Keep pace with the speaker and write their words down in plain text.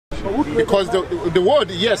Because the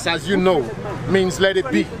word yes, as you know, means let it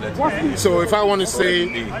be. So if I want to say,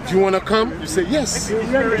 do you want to come? You say yes. Do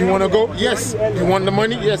you want to go? Yes. Do you want the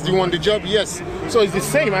money? Yes. Do you want the job? Yes. So it's the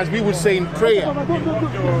same as we would say in prayer.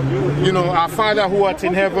 You know, our Father who art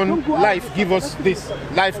in heaven, life give us this,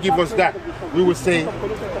 life give us that. We would say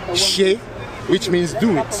she, which means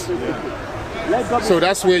do it. So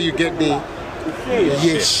that's where you get the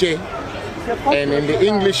yeshe. And in the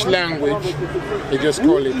English language, they just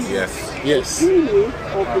call it yes. Yes.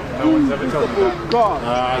 No one's ever told me that.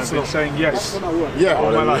 I've been saying yes. Yeah.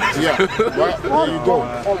 All my life. Yeah. Well, there you go.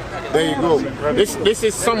 There you go. This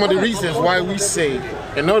is some of the reasons why we say,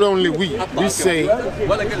 and not only we say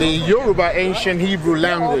the Yoruba ancient Hebrew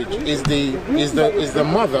language is the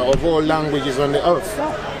mother of all languages on the earth.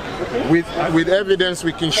 With evidence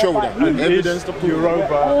we can show that. And evidence is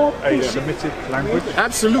Yoruba a Semitic language?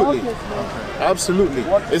 Absolutely. Absolutely.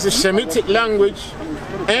 It's a Semitic language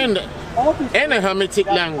and a Hamitic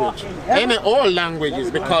language. And all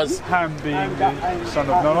languages, because Ham being the son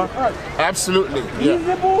of Noah? Absolutely, yeah.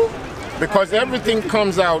 Because everything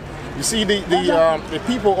comes out. You see, the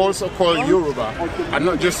people also call Yoruba are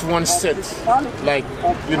not just one set, like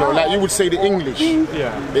you would say the English.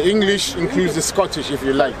 Yeah. The English includes the Scottish, if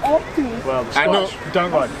you like. Well, the Scottish,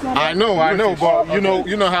 don't like. I know, but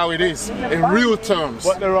you know how it is in real terms.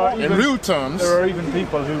 But there are even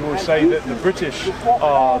people who will say that the British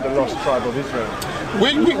are the lost tribe of Israel.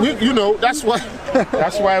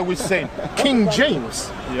 That's why we say King James.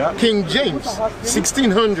 Yeah. King James,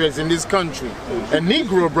 1600s in this country, a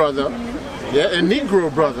Negro brother,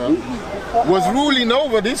 was ruling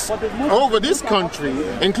over this country,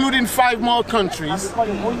 including 5 more countries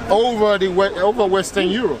over Western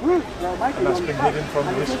Europe. And that's been hidden from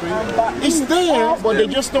history. It's there, but they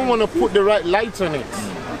just don't want to put the right light on it.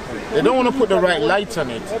 They don't want to put the right light on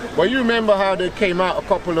it. But you remember how they came out a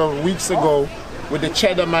couple of weeks ago with the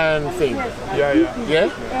Cheddar Man thing.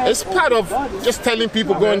 Yeah? It's part of just telling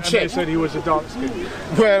people go and check. They said he was a dark skin.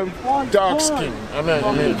 Well, dark skin. I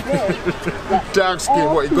mean, dark skin.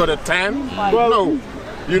 What, you got a tan? Well, no.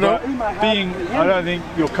 You know? I don't think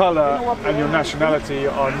your colour and your nationality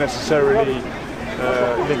are necessarily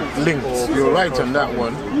linked. You're right on that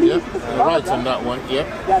one. Yeah. You're right on that one. Yeah.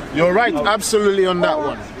 You're right absolutely on that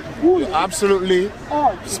one. You're absolutely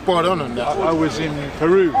spot on that. I was in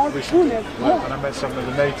Peru recently and I met some of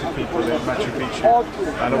the native people in Machu Picchu.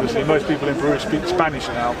 And obviously most people in Peru speak Spanish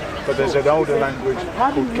now, but there's an older language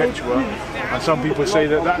called Quechua. And some people say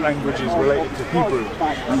that language is related to Hebrew.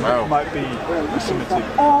 And that might be a Semitic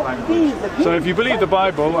language. So if you believe the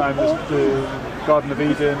Bible and the Garden of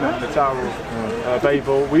Eden and the Tower of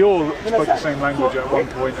Babel, we all spoke the same language at one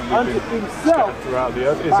point and we've been scattered throughout the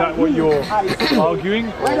earth. Is that what you're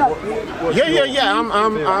arguing? Yeah.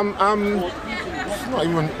 I'm not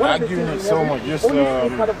even arguing it so much, just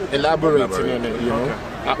elaborating on it, you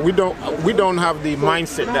know. We don't have the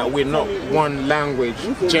mindset that we're not one language,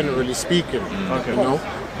 generally speaking, you know.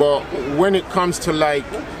 But when it comes to like,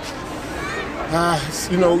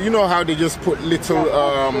 you know how they just put little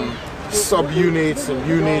subunits and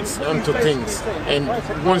units onto things, and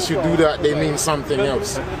once you do that, they mean something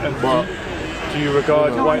else. But do you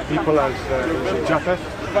regard white people as Japheth?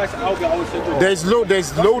 There's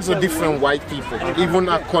loads of different white people, even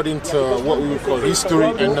according to what we would call history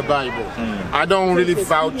and the Bible. I don't really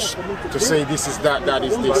vouch to say this is that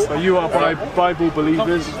is this. But you are Bible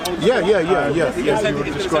believers? Yeah. You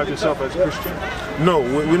would describe yourself as Christian? No,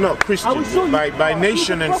 we're not Christians. By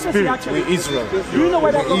nation and spirit, we're Israel.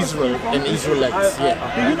 We're Israel and Israelites.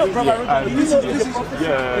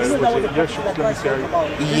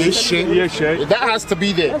 Yeshe. That has to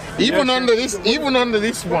be there. Even under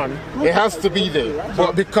this one, it has to be there.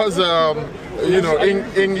 But because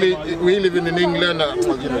English, we live in England,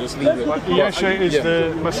 just leave it. Yeshe is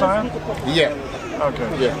the Messiah? Yeah. Okay.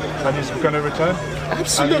 Yeah. And he's going to return?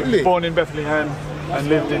 Absolutely. And he was born in Bethlehem and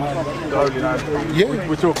lived in the Holy Land. Yeah.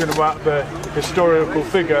 We're talking about the historical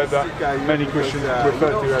figure that many Christians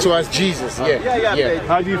refer to as Jesus. Yeah.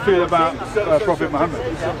 How do you feel about Prophet Muhammad?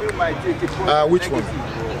 Which one?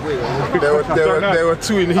 There were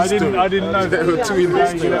 2 in history. I didn't know there were 2 in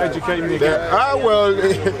history. Educate me again. There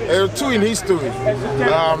were 2 in history.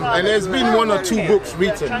 And there's been 1 or 2 books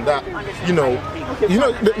written that,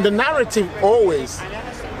 the narrative always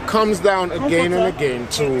comes down again and again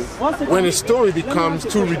to when a story becomes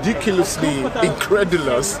too ridiculously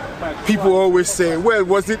incredulous, people always say, well,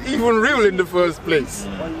 was it even real in the first place?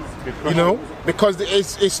 Because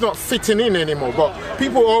it's not fitting in anymore. But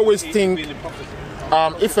people always think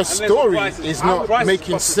if a story is not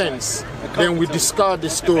making sense, then we discard the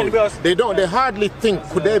story. They hardly think,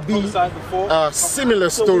 could there be a similar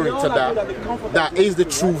story to that is the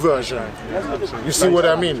true version? You see what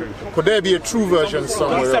I mean? Could there be a true version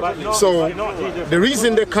somewhere else? So the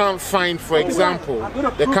reason they can't find, for example,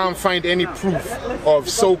 they can't find any proof of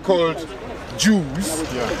so-called Jews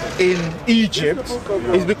in Egypt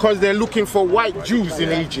is because they're looking for white Jews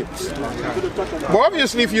in Egypt. But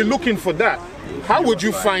obviously if you're looking for that, how would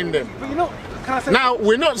you find them? Now,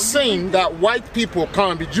 we're not saying that white people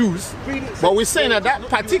can't be Jews, but we're saying at that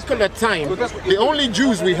particular time, the only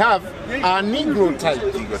Jews we have are Negro type.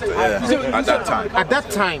 Yeah, at that time. At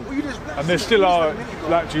that time. And there still are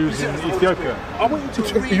black Jews in Ethiopia.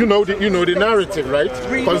 You know the narrative, right?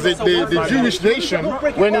 Because the Jewish nation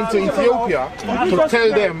went into Ethiopia to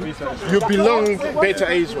tell them, you belong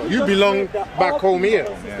better Israel, you belong back home here.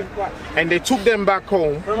 And they took them back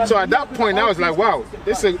home. So at that point I was like, wow,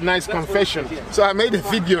 this is a nice confession. So I made a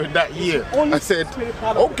video that year. I said,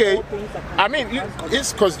 okay, I mean,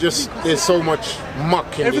 it's because just there's so much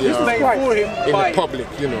muck in the public,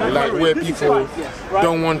 you know, like where people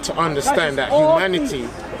don't want to understand that humanity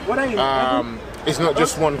is not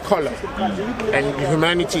just one color, and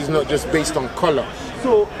humanity is not just based on color,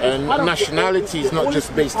 and nationality is not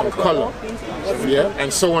just based on color, yeah,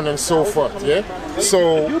 and so on and so forth, yeah.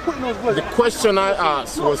 So the question I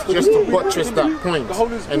asked was just to buttress that point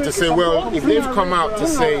and to say, well, if they've come out to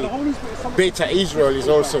say Beta Israel is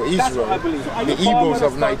also Israel, the Igbos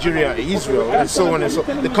of Nigeria are Israel, and so on and so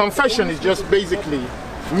on. The confession is just basically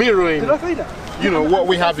mirroring, you know, what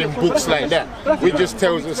we have in books like that. It just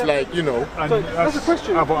tells us, like, you know. That's a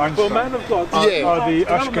question. Are the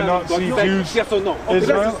Ashkenazi Jews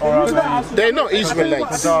Israel, or are they're not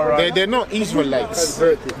Israelites. They're not Israelites.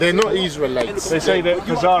 They're not Israelites. They say that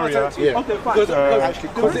Khazaria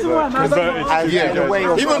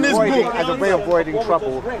converted. Even this book, as a way of avoiding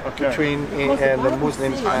trouble between the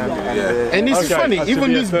Muslims and it's funny.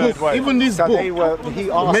 Even this book, he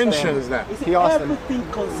asked mentions them, He asked them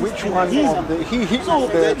which one of the they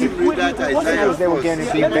were getting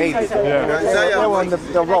being bathed. They were on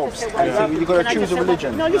the ropes. And he said, you've got to choose a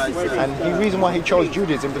religion. And the reason why he chose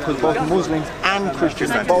Judaism because both Muslims and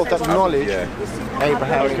Christians both acknowledge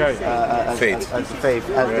Abraham's faith as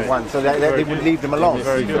the one, so that they would leave them alone.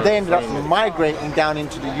 But they ended up migrating down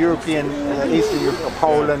into the European, Eastern Europe,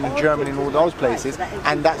 Poland, Germany, and all those places,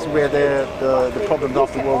 and that's where the problems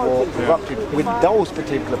after World War erupted with those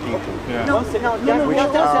particular people, which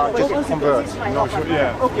are just converts. I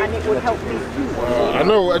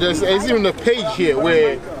know there's even a page here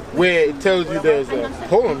where it tells you there's a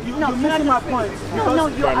poem. You're missing my point.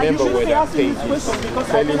 I remember where that page is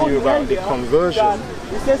telling you about the conversion.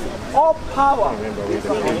 It says all power is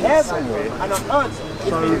in heaven and on earth.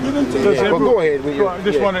 Go ahead with your,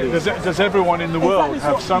 does everyone in the world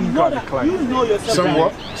have some kind of claim?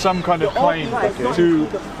 Somewhat? Some kind of claim to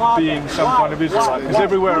being some kind of Israelite? Because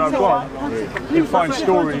everywhere I've gone, you find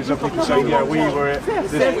stories of people saying, yeah, we were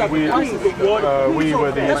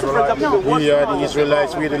the Israelites. We are the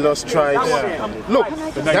Israelites, we're the lost tribes. Look,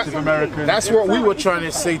 the Native Americans. That's what we were trying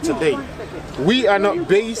to say today. We are not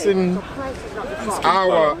basing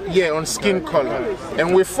our on skin color,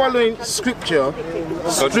 and we're following scripture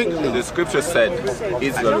strictly. The scripture said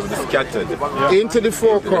Israel will be scattered into the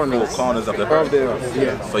four corners of the earth.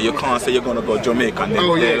 So you can't say you're going to go Jamaica and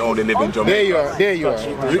they only live in Jamaica. There you are.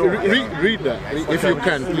 Read that if you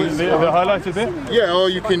can, please. The highlighted bit? Yeah, or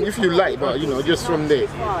you can if you like, but you know, just from there.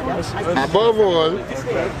 Above all,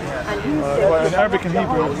 in Arabic and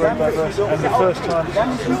Hebrew, and the first time.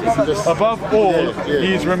 Above all,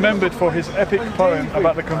 he is remembered for his epic poem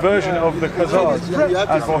about the conversion of the Khazars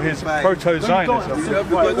and for his proto-Zionism. I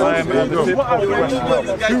am at the tip of the Western world.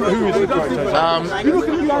 Who is the proto-Zionist?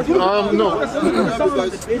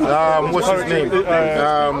 What's his name?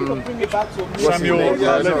 Samuel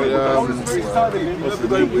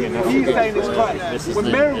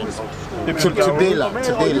Tudela.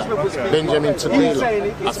 Benjamin Tudela.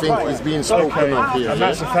 I think is being spoken of here. And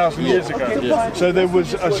that's 1,000 years ago. So there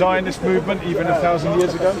was a Zionist movement even 1,000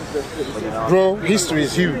 years ago? Bro, history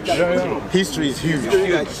is huge. History is huge.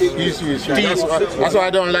 History is huge. That's why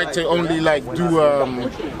I don't like to only do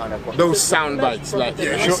those sound bites. Like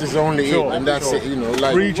this is only it, and that's it. You know,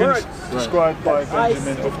 like regions described by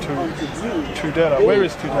Benjamin of Tudela. Where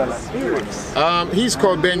is Tudela? He's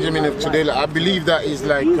called Benjamin of Tudela. I believe that is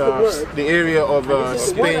like the area of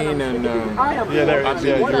Spain and there it is.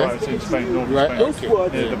 Yeah, you're right. It's in Spain, northern Spain.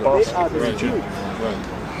 Okay. Near the Basque region.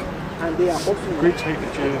 And they are also Greeks hate the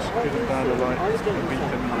Jews, give them down the light, and beat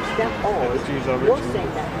them in the Jews are rich.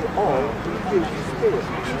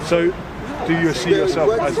 So do you see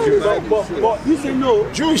yourself as Jewish? But you say no.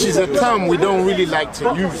 Jewish is a term we don't really like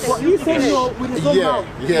to use. But you say no with his own mouth.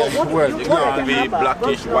 Well, You can't be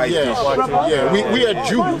blackish, whitish. we are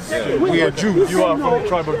Jews. We are Jews. You are from the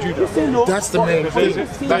tribe of Judah. That's the main thing.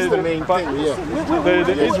 That's the main thing, yeah.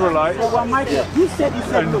 The Israelites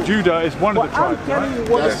and Judah is one of the tribes, right?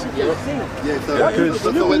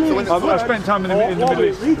 I spent time in the Middle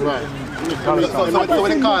East. Right. So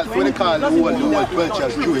when they call the whole 12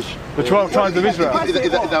 tribes Jewish. The 12 tribes of Israel. When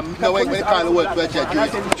they call the whole 12 tribes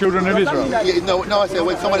Jewish. Children of Israel. No, I say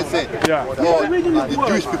when somebody say, oh, the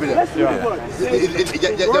Jewish people there.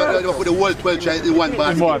 They put the whole 12 tribes in one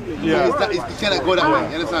basket. It cannot go that way,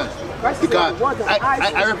 you understand? Because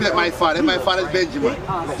I represent my father. If my father is Benjamin,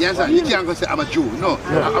 you understand? You can't go say I'm a Jew. No,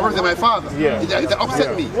 I represent my father. It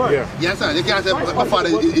upset me. You understand? You can't say my father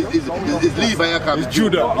is Levi. It's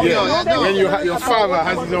Judah. And your father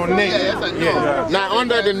has his own name. Now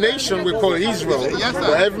under the nation we call Israel.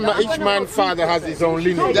 But each man's father has his own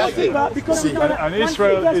lineage. That's it. And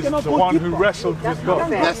Israel is the one who wrestled with God.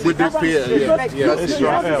 With the pair.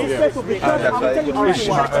 Israel.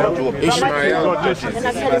 Ishmael. God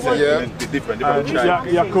listened. Different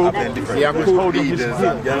Jacob was holding his Isaac,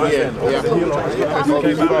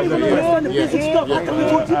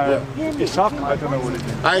 I don't know what it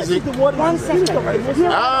is. Isaac.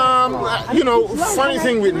 You know, funny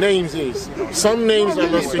thing with names is some names are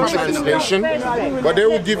lost in translation, but they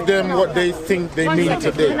will give them what they think they mean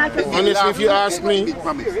today. Honestly, if you ask me,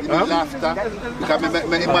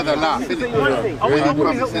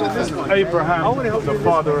 Abraham, the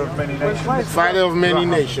father of many nations. Father of many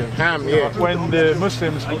nations. Ham, When the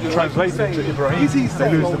Muslims translate it to Ibrahim, they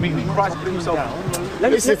lose the meaning.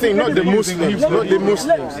 It's the thing, not the Muslims,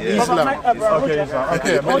 Islam.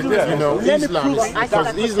 Okay, Islam. You know, Islam is,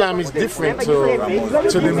 because Islam is different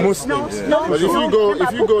to the Muslims. But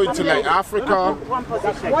if you go into like Africa,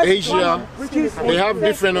 Asia, they have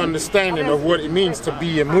different understanding of what it means to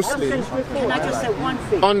be a Muslim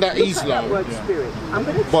under Islam.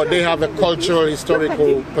 But they have a cultural,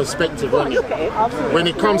 historical perspective on it. When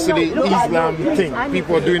it comes to the Islam thing,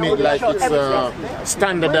 people are doing it like it's a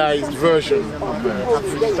standardized version.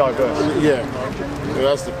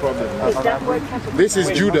 That's the problem. This is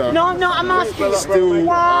Judah. No, I'm asking. Still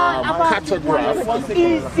cartographed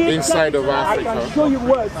inside of Africa. I can show you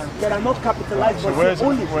words that are not capitalized. So where's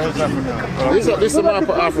Africa? This is a map of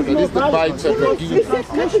Africa. This is the Bight of Guinea.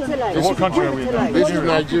 So what country are we in? This is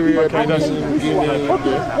Nigeria, Benin, Guinea.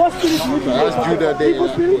 That's Judah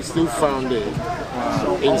there. Still found there.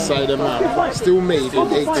 Inside the map. Still made in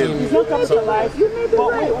 18. You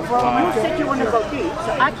said you want to go deep,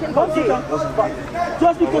 so I can go deep.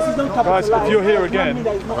 Just because it's not capitalized. Guys, if you're here again,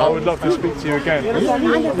 I would love to speak to you again.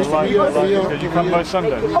 You come by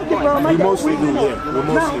Sunday? We mostly do, We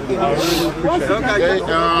mostly do. I really appreciate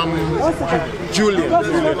it. Julian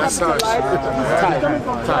Assange.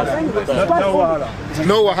 No wahala.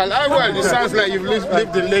 No wahala. Well, it sounds like you've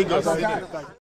lived in Lagos.